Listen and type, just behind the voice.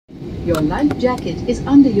Your life jacket is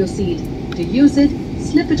under your seat. To use it,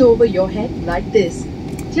 slip it over your head like this.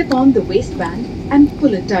 Clip on the waistband and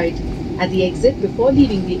pull it tight. At the exit before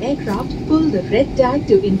leaving the aircraft, pull the red tag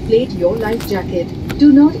to inflate your life jacket.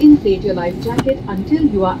 Do not inflate your life jacket until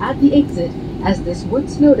you are at the exit, as this would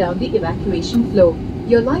slow down the evacuation flow.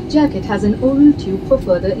 Your life jacket has an oral tube for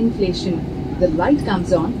further inflation. The light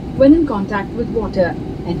comes on when in contact with water,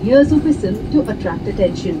 and here's a whistle to attract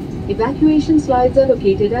attention. Evacuation slides are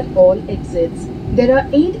located at all exits. There are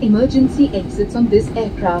 8 emergency exits on this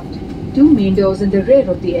aircraft. 2 main doors in the rear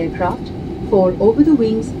of the aircraft, 4 over the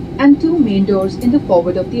wings, and 2 main doors in the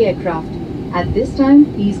forward of the aircraft. At this time,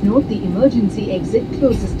 please note the emergency exit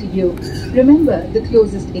closest to you. Remember, the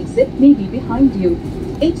closest exit may be behind you.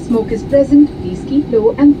 If smoke is present, please keep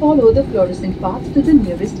low and follow the fluorescent path to the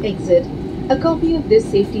nearest exit. A copy of this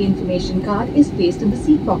safety information card is placed in the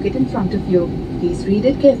seat pocket in front of you. Please read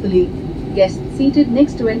it carefully. Guests seated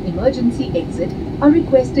next to an emergency exit are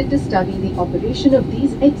requested to study the operation of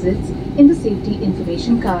these exits in the safety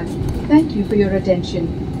information card. Thank you for your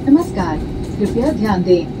attention. नमस्कार, कृपया ध्यान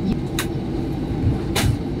दें